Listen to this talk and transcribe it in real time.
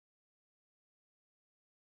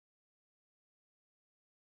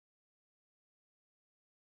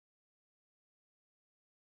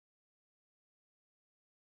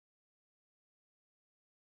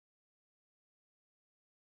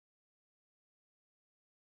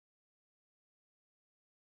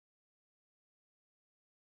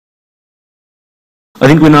I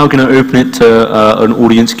think we're now going to open it to an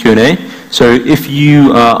audience Q&A. So if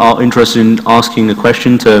you are interested in asking a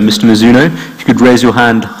question to Mr. Mizuno, if you could raise your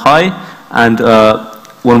hand high, and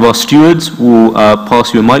one of our stewards will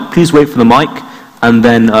pass you a mic. Please wait for the mic, and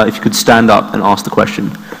then if you could stand up and ask the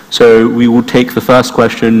question. So we will take the first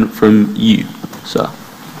question from you, sir.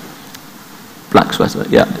 Black sweater,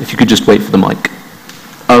 yeah. If you could just wait for the mic.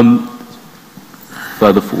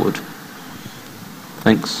 Further forward.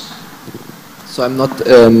 Thanks. So I'm not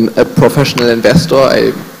a professional investor.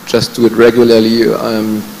 I just do it regularly,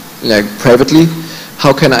 like privately.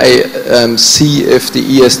 How can I see if the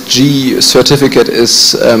ESG certificate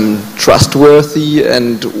is trustworthy,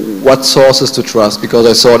 and what sources to trust? Because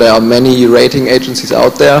I saw there are many rating agencies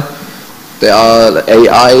out there. There are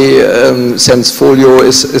AI, Sensefolio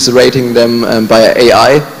is rating them by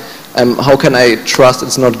AI. How can I trust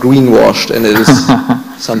it's not greenwashed and it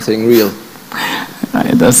is something real?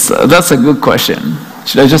 Right, that's a good question.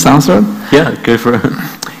 Should I just answer? Yeah, go for it.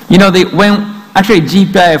 You know, when actually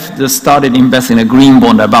GPIF just started investing in a green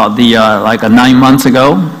bond about like 9 months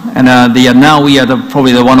ago, and now we are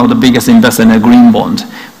probably one of the biggest investors in a green bond.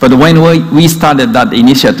 But when we started that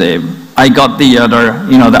initiative, I got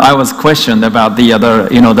I was questioned about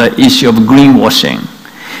the issue of greenwashing,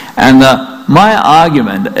 and my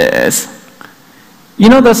argument is,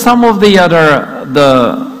 that some of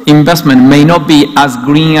the investment may not be as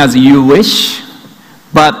green as you wish,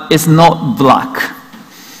 but it's not black.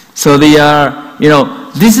 So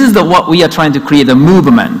this is what we are trying to create a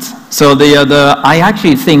movement. So I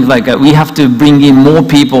actually think we have to bring in more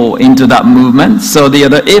people into that movement. So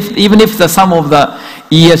even if some of the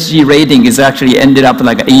ESG rating is actually ended up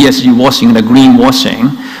like ESG washing, the green washing,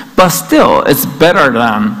 but still it's better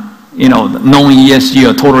than non-ESG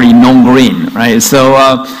or totally non-green, right? So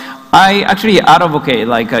I actually advocate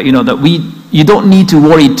that you don't need to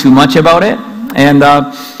worry too much about it. And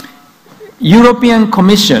European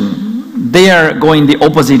Commission, they are going the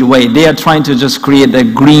opposite way. They are trying to just create a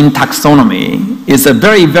green taxonomy. It's a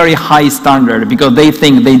very, very high standard because they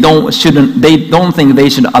think they don't think they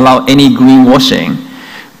should allow any greenwashing.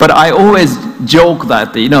 But I always joke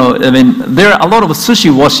that there are a lot of sushi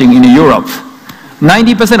washing in Europe.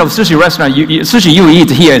 90% of sushi restaurant, sushi you eat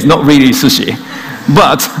here is not really sushi,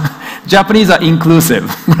 but Japanese are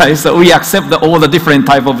inclusive, right? So we accept all the different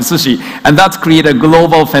type of sushi, and that's create a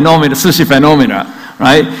global phenomenon, sushi phenomena,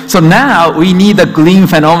 right? So now we need a green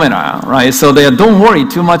phenomena, right? So don't worry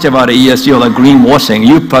too much about ESG or the greenwashing.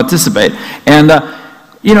 You participate, and I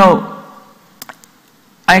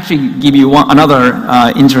actually give you another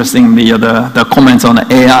interesting the comments on the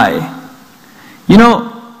AI.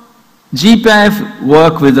 GPIF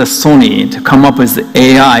worked with Sony to come up with the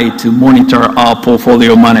AI to monitor our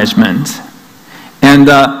portfolio management. And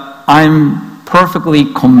I'm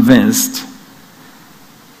perfectly convinced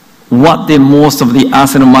what most of the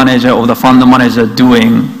asset manager or the fund manager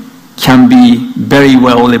doing can be very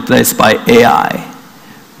well replaced by AI.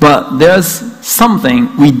 But there's something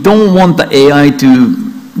we don't want the AI to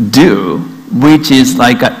do, which is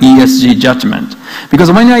like an ESG judgment.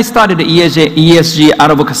 Because when I started the ESG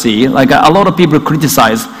advocacy, a lot of people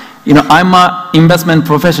criticize, I'm an investment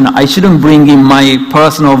professional, I shouldn't bring in my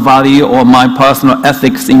personal value or my personal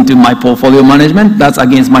ethics into my portfolio management. That's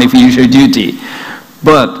against my fiduciary duty.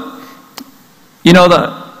 But,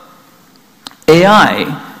 the AI,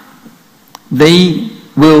 they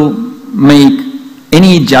will make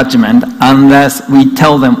any judgment unless we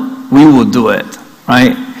tell them we will do it,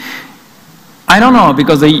 right? I don't know,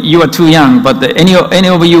 because you are too young, but any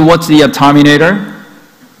of you watch the Terminator?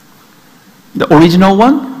 The original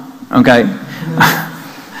one? Okay.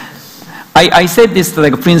 I said this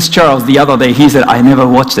to Prince Charles the other day. He said, I never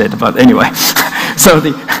watched it, but anyway. So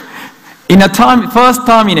in the first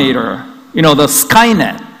Terminator, the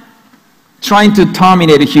Skynet trying to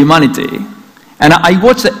terminate humanity. And I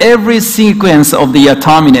watched every sequence of the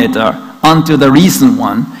Terminator until the recent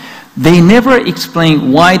one. They never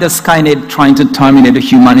explain why the Skynet trying to terminate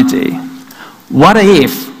humanity. What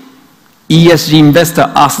if ESG investor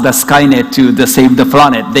asked the Skynet to save the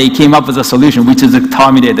planet? They came up with a solution, which is to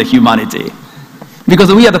terminate the humanity.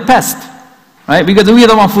 Because we are the pest, right? Because we are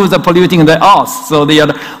the one who is polluting the earth. So the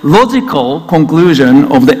logical conclusion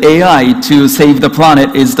of the AI to save the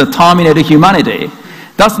planet is to terminate humanity.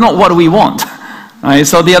 That's not what we want. Right,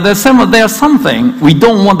 so there's something we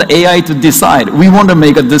don't want the AI to decide. We want to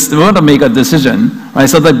make a decision. Right?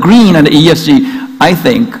 So the green and the ESG, I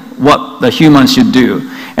think, what the humans should do.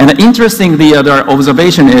 And interesting, the other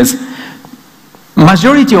observation is,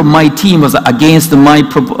 majority of my team was against my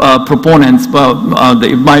proponents,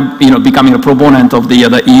 becoming a proponent of the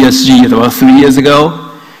ESG about 3 years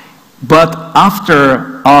ago. But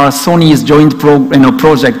after our Sony's joint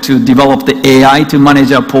project to develop the AI to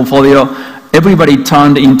manage our portfolio, everybody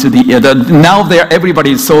turned into now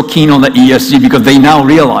everybody is so keen on the ESG because they now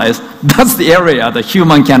realize that's the area that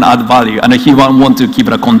human can add value and the human want to keep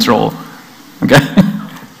it a control. Okay?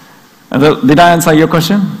 Did I answer your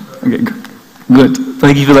question? Okay, good.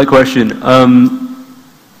 Thank you for that question.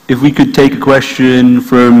 If we could take a question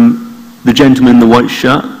from the gentleman in the white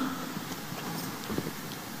shirt.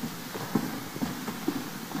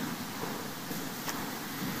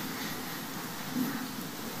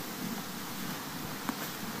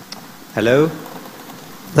 Hello.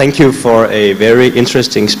 Thank you for a very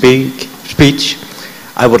interesting speech.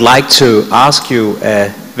 I would like to ask you a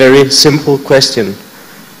very simple question.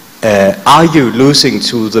 Are you losing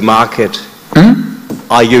to the market?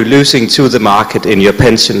 Are you losing to the market in your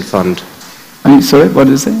pension fund? Sorry, what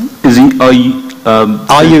is it? Are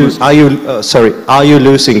you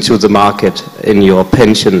losing to the market in your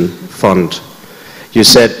pension fund? You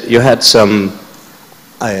said you had some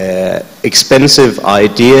expensive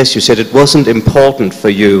ideas. You said it wasn't important for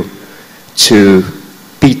you to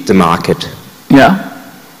beat the market. Yeah.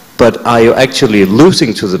 But are you actually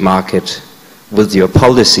losing to the market with your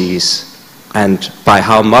policies? And by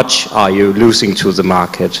how much are you losing to the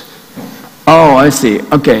market? Oh, I see.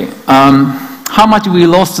 Okay. How much we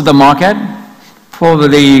lost to the market?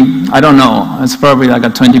 Probably, I don't know. It's probably like a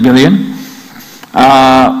 20 billion.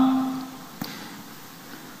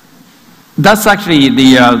 That's actually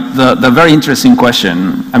the very interesting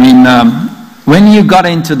question. I mean, when you got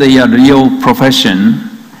into the real profession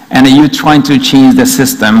and you're trying to change the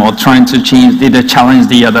system or trying to challenge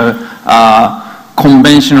the other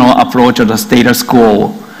conventional approach of the status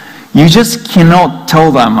quo, you just cannot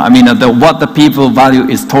tell them, I mean, what the people value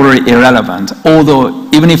is totally irrelevant, although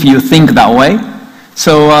even if you think that way.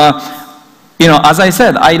 So, as I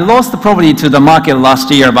said, I lost probably to the market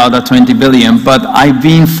last year about 20 billion, but I've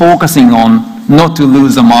been focusing on not to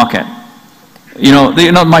lose the market. You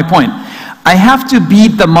know my point. I have to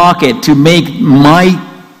beat the market to make my,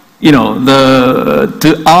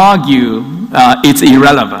 to argue it's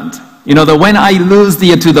irrelevant. When I lose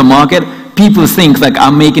to the market, people think like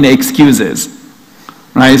I'm making excuses.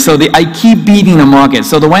 Right, so I keep beating the market.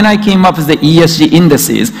 So when I came up with the ESG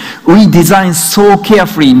indices, we designed so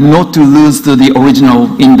carefully not to lose to the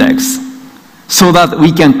original index, so that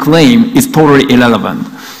we can claim it's totally irrelevant.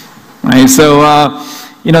 Right, so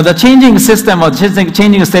the changing system or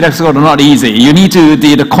changing status quo is not easy. You need to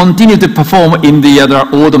continue to perform in the other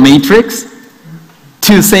old matrix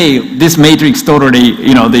to say this matrix totally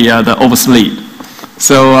the obsolete.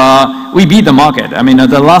 So we beat the market. I mean,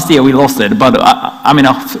 the last year we lost it, but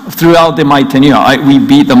throughout my tenure, we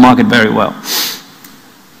beat the market very well.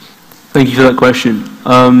 Thank you for that question.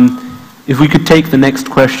 If we could take the next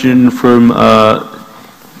question from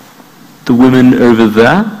the women over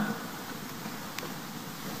there.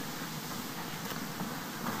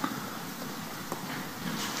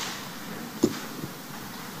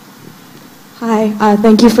 Hi,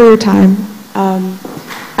 thank you for your time.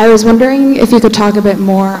 I was wondering if you could talk a bit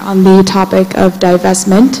more on the topic of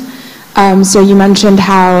divestment. So you mentioned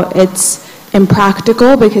how it's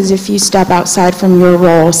impractical because if you step outside from your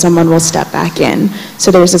role, someone will step back in. So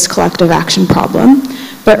there's this collective action problem.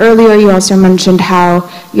 But earlier you also mentioned how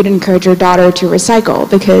you'd encourage your daughter to recycle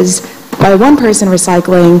because by one person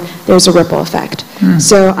recycling, there's a ripple effect.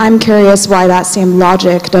 So I'm curious why that same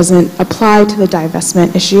logic doesn't apply to the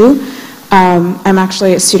divestment issue. I'm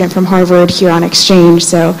actually a student from Harvard here on exchange,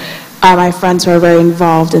 so my friends who are very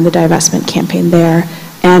involved in the divestment campaign there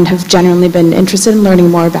and have genuinely been interested in learning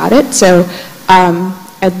more about it. So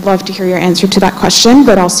I'd love to hear your answer to that question,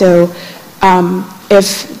 but also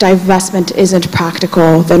if divestment isn't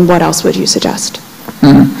practical, then what else would you suggest?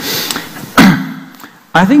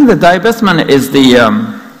 I think the divestment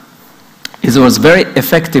was very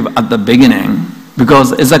effective at the beginning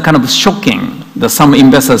because it's a kind of shocking that some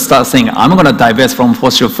investors start saying, I'm going to divest from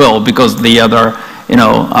fossil fuel because the other,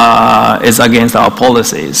 is against our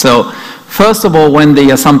policy. So first of all,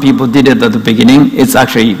 when some people did it at the beginning, it's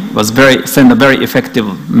actually sent a very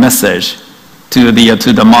effective message to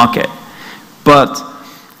the market. But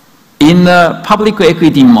in the public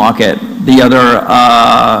equity market,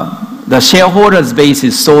 the shareholders base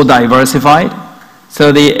is so diversified.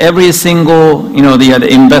 So every single, the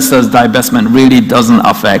investors' divestment really doesn't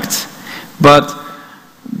affect. But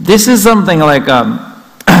this is something like, at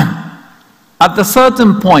a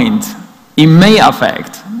certain point, it may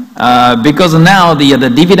affect, because now the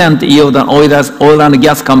dividend yield on oil and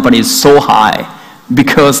gas companies is so high,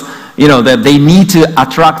 because that they need to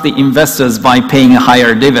attract the investors by paying a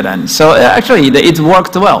higher dividend. So actually, it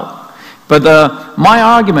worked well. But my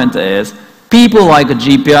argument is, people like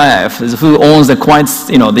GPIF, who owns the quite,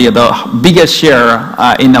 the biggest share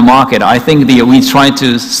in the market, I think we try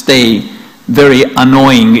to stay very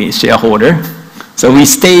annoying shareholder. So we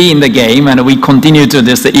stay in the game and we continue to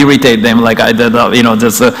just irritate them, like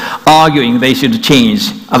just arguing they should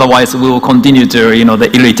change. Otherwise, we will continue to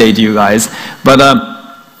irritate you guys. But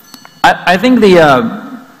I think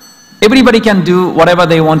everybody can do whatever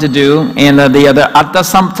they want to do, and at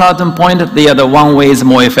some certain point, the one way is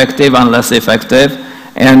more effective and less effective.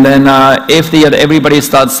 And then if everybody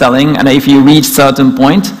starts selling, and if you reach certain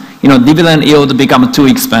point, dividend yield become too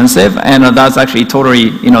expensive, and that's actually totally,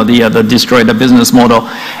 destroy the business model.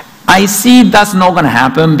 I see that's not going to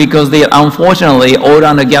happen because unfortunately, oil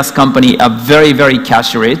and gas company are very, very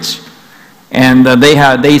cash rich, and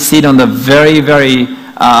they sit on the very, very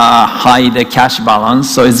high the cash balance.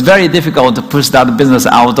 So it's very difficult to push that business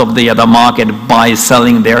out of the market by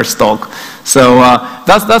selling their stock. So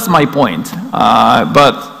that's my point.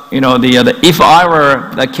 But if I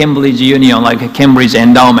were the Cambridge Union, like a Cambridge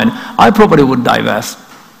endowment, I probably would divest.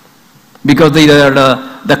 Because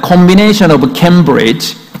the combination of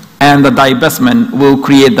Cambridge and the divestment will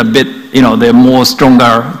create a bit, the more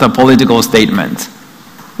stronger, the political statement.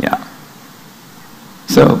 Yeah.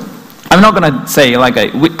 So I'm not going to say like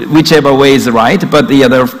whichever way is right, but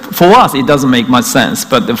for us, it doesn't make much sense.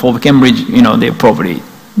 But for Cambridge, they probably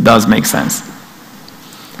does make sense.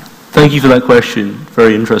 Thank you for that question.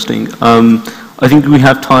 Very interesting. I think we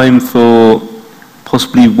have time for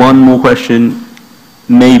possibly one more question,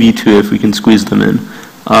 maybe two if we can squeeze them in.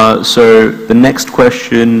 So the next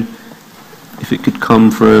question, if it could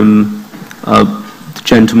come from the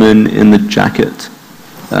gentleman in the jacket.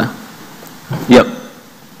 Yep.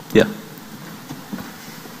 Yeah.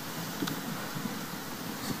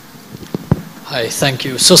 Hi, thank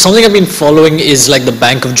you. So something I've been following is like the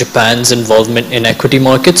Bank of Japan's involvement in equity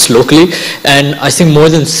markets locally, and I think more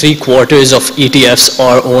than 3/4 of ETFs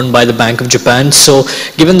are owned by the Bank of Japan. So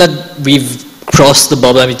given that we've crossed the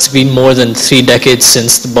bubble, I mean, it's been more than 3 decades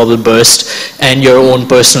since the bubble burst, and your own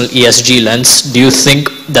personal ESG lens, do you think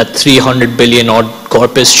that 300 billion odd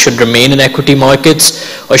corpus should remain in equity markets,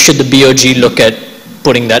 or should the BOJ look at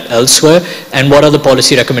putting that elsewhere? And what other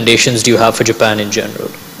policy recommendations do you have for Japan in general?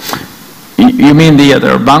 You mean the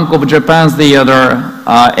other Bank of Japan's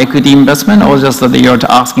equity investment, or just that you're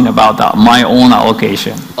asking about my own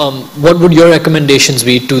allocation? What would your recommendations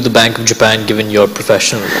be to the Bank of Japan, given your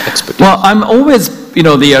professional expertise? Well, I'm always,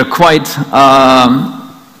 they are quite,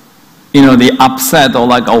 the upset or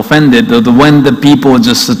like offended when the people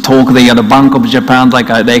just talk the Bank of Japan like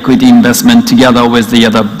the equity investment together with the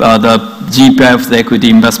GPIF, the equity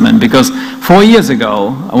investment, because 4 years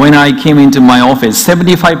ago when I came into my office,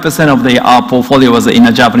 75% of our portfolio was in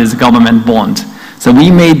a Japanese government bond. So we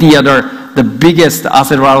made the biggest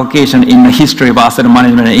asset allocation in the history of asset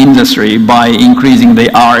management industry by increasing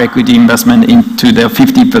our equity investment into the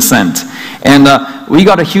 50%. And we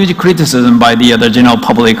got a huge criticism by the general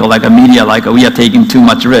public, or like a media, like we are taking too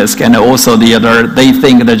much risk. And also they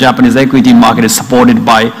think the Japanese equity market is supported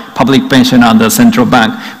by public pension and the central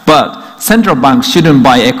bank. But central banks shouldn't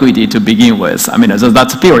buy equity to begin with. I mean,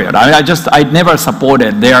 that's a period. I never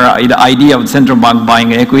supported the idea of central bank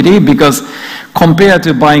buying equity, because compared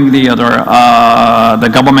to buying the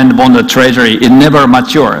government bond, the treasury, it never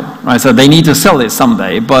matured, right? So they need to sell it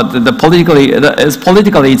someday, but politically,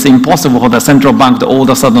 it's impossible for the central bank to all of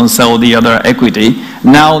a sudden sell the other equity.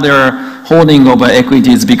 Now their holding of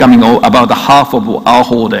equity is becoming about half of our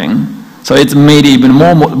holding. So it's made even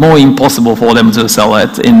more impossible for them to sell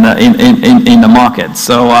it in the market.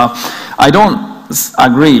 So I don't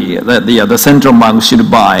agree that the central bank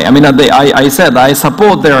should buy. I mean, I said I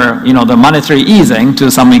support their the monetary easing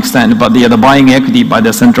to some extent, but the buying equity by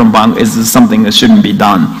the central bank is something that shouldn't be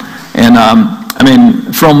done. And I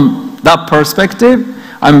mean, from that perspective,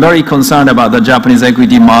 I'm very concerned about the Japanese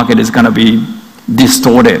equity market is going to be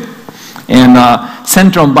distorted. And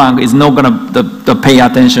central bank is not going to pay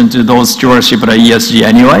attention to those stewardship of the ESG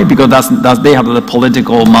anyway, because they have the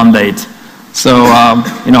political mandate. So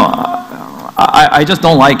I just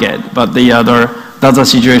don't like it. But that's a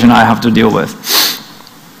situation I have to deal with.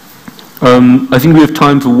 I think we have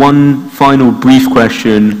time for one final brief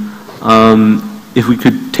question. If we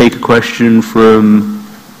could take a question from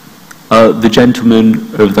the gentleman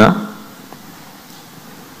over there.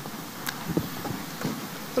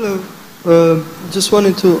 Hello. Just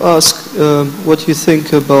wanted to ask what you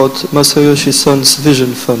think about Masayoshi Son's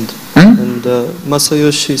Vision Fund, and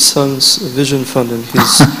Masayoshi Son's Vision Fund and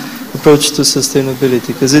his approach to sustainability,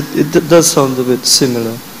 because it does sound a bit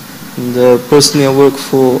similar. And personally, I work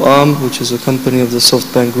for ARM, which is a company of the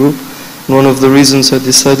SoftBank Group, One of the reasons I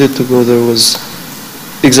decided to go there was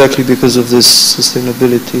exactly because of this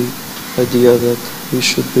sustainability idea that we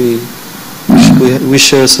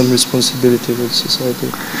share some responsibility with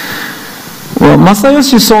society. Well,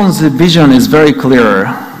 Masayoshi Son's vision is very clear.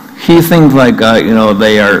 He thinks like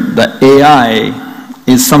the AI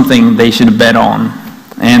is something they should bet on,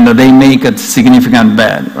 and they make a significant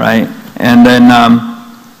bet, right? And then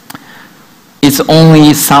it's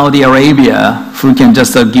only Saudi Arabia who can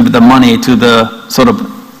just give the money to the sort of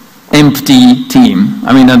empty team.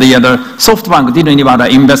 I mean, the other SoftBank didn't even have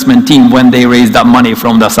an investment team when they raised that money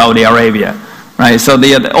from the Saudi Arabia, right? So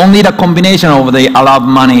only the combination of the Arab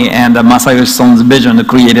money and the Masayoshi Son's vision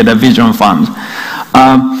created a vision fund.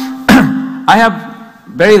 I have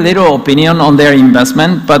very little opinion on their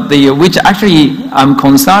investment, but which actually I'm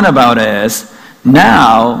concerned about is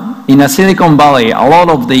now in Silicon Valley, a lot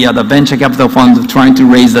of the venture capital funds are trying to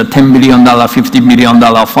raise a $10 billion, $50 million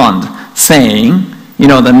fund, saying,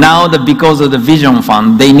 now that because of the vision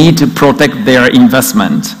fund, they need to protect their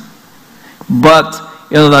investment. But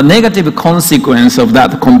the negative consequence of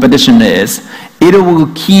that competition is it will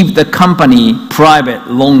keep the company private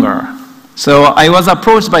longer. So I was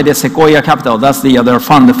approached by the Sequoia Capital, that's the other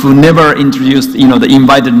fund, who never introduced, they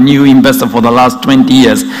invited new investor for the last 20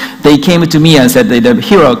 years. They came to me and said,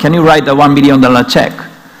 Hiro, can you write the $1 million check?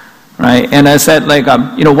 Right? And I said, what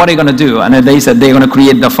are you going to do? And they said they're going to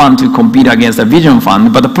create the fund to compete against the vision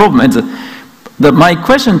fund. But the problem is, my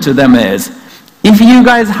question to them is, if you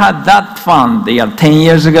guys had that fund 10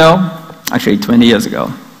 years ago, actually 20 years ago,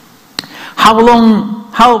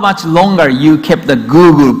 how much longer you kept the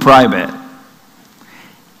Google private?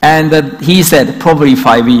 And he said, probably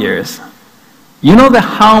 5 years. You know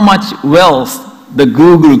how much wealth the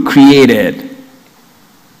Google created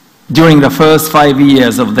during the first 5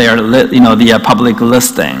 years of their, their public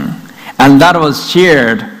listing, and that was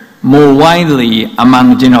shared more widely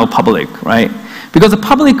among general public, right? Because the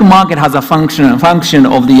public market has a function of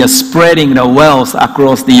the spreading the wealth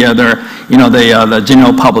across the the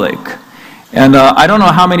general public. And I don't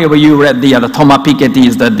know how many of you read the Thomas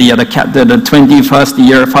Piketty's the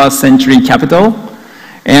 21st century capital.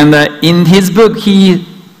 And in his book, he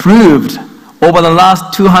proved over the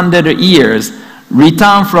last 200 years,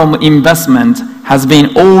 return from investment has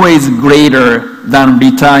been always greater than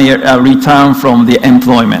return from the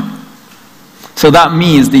employment. So that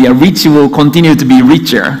means the rich will continue to be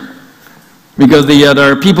richer. Because the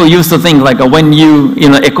other people used to think like when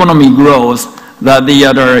economy grows, that the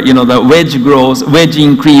wedge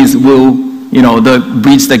increase will,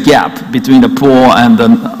 bridge the gap between the poor and the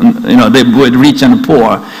rich and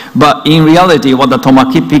poor. But in reality, what the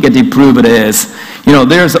Thomas Piketty proved is,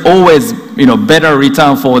 there's always, better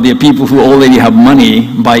return for the people who already have money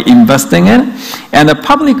by investing it. And the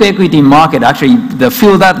public equity market actually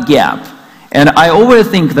fill that gap. And I always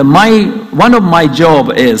think that one of my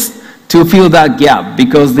job is to fill that gap,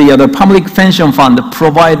 because the public pension fund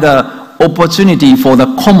provide the opportunity for the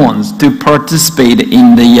commons to participate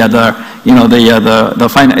in the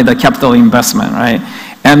capital investment, right?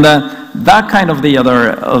 And that kind of the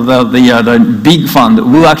big fund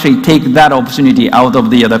will actually take that opportunity out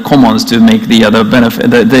of the commons to make the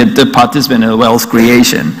benefit, the participant in the wealth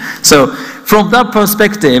creation. So from that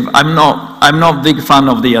perspective, I'm not big fan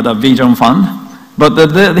of the vision fund, but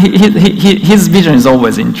his vision is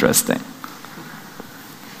always interesting.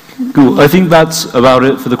 Cool. I think that's about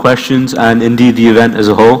it for the questions and indeed the event as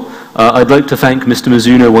a whole. I'd like to thank Mr.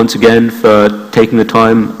 Mizuno once again for taking the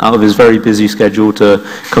time out of his very busy schedule to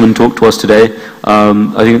come and talk to us today.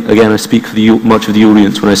 I think, again, I speak for much of the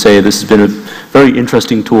audience when I say this has been a very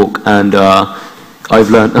interesting talk, and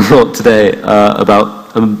I've learned a lot today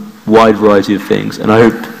about a wide variety of things, and I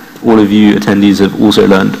hope all of you attendees have also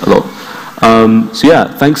learned a lot. So yeah,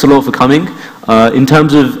 thanks a lot for coming. In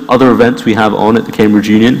terms of other events we have on at the Cambridge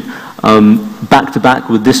Union, back to back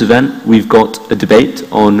with this event, we've got a debate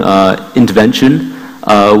on intervention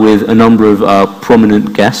with a number of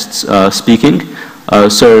prominent guests speaking.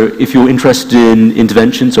 So if you're interested in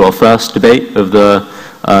intervention, so our first debate of the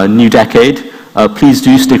new decade, please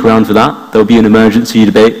do stick around for that. There'll be an emergency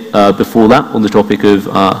debate before that on the topic of,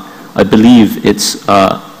 I believe it's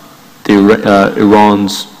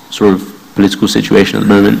Iran's sort of political situation at the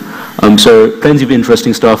moment. So plenty of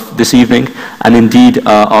interesting stuff this evening, and indeed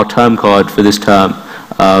our term card for this term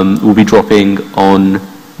will be dropping on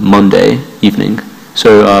Monday evening.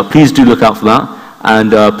 So please do look out for that,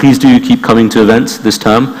 and please do keep coming to events this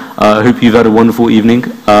term. I hope you've had a wonderful evening.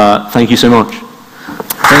 Thank you so much.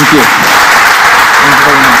 Thank you. Thank you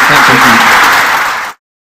very much. Thank you.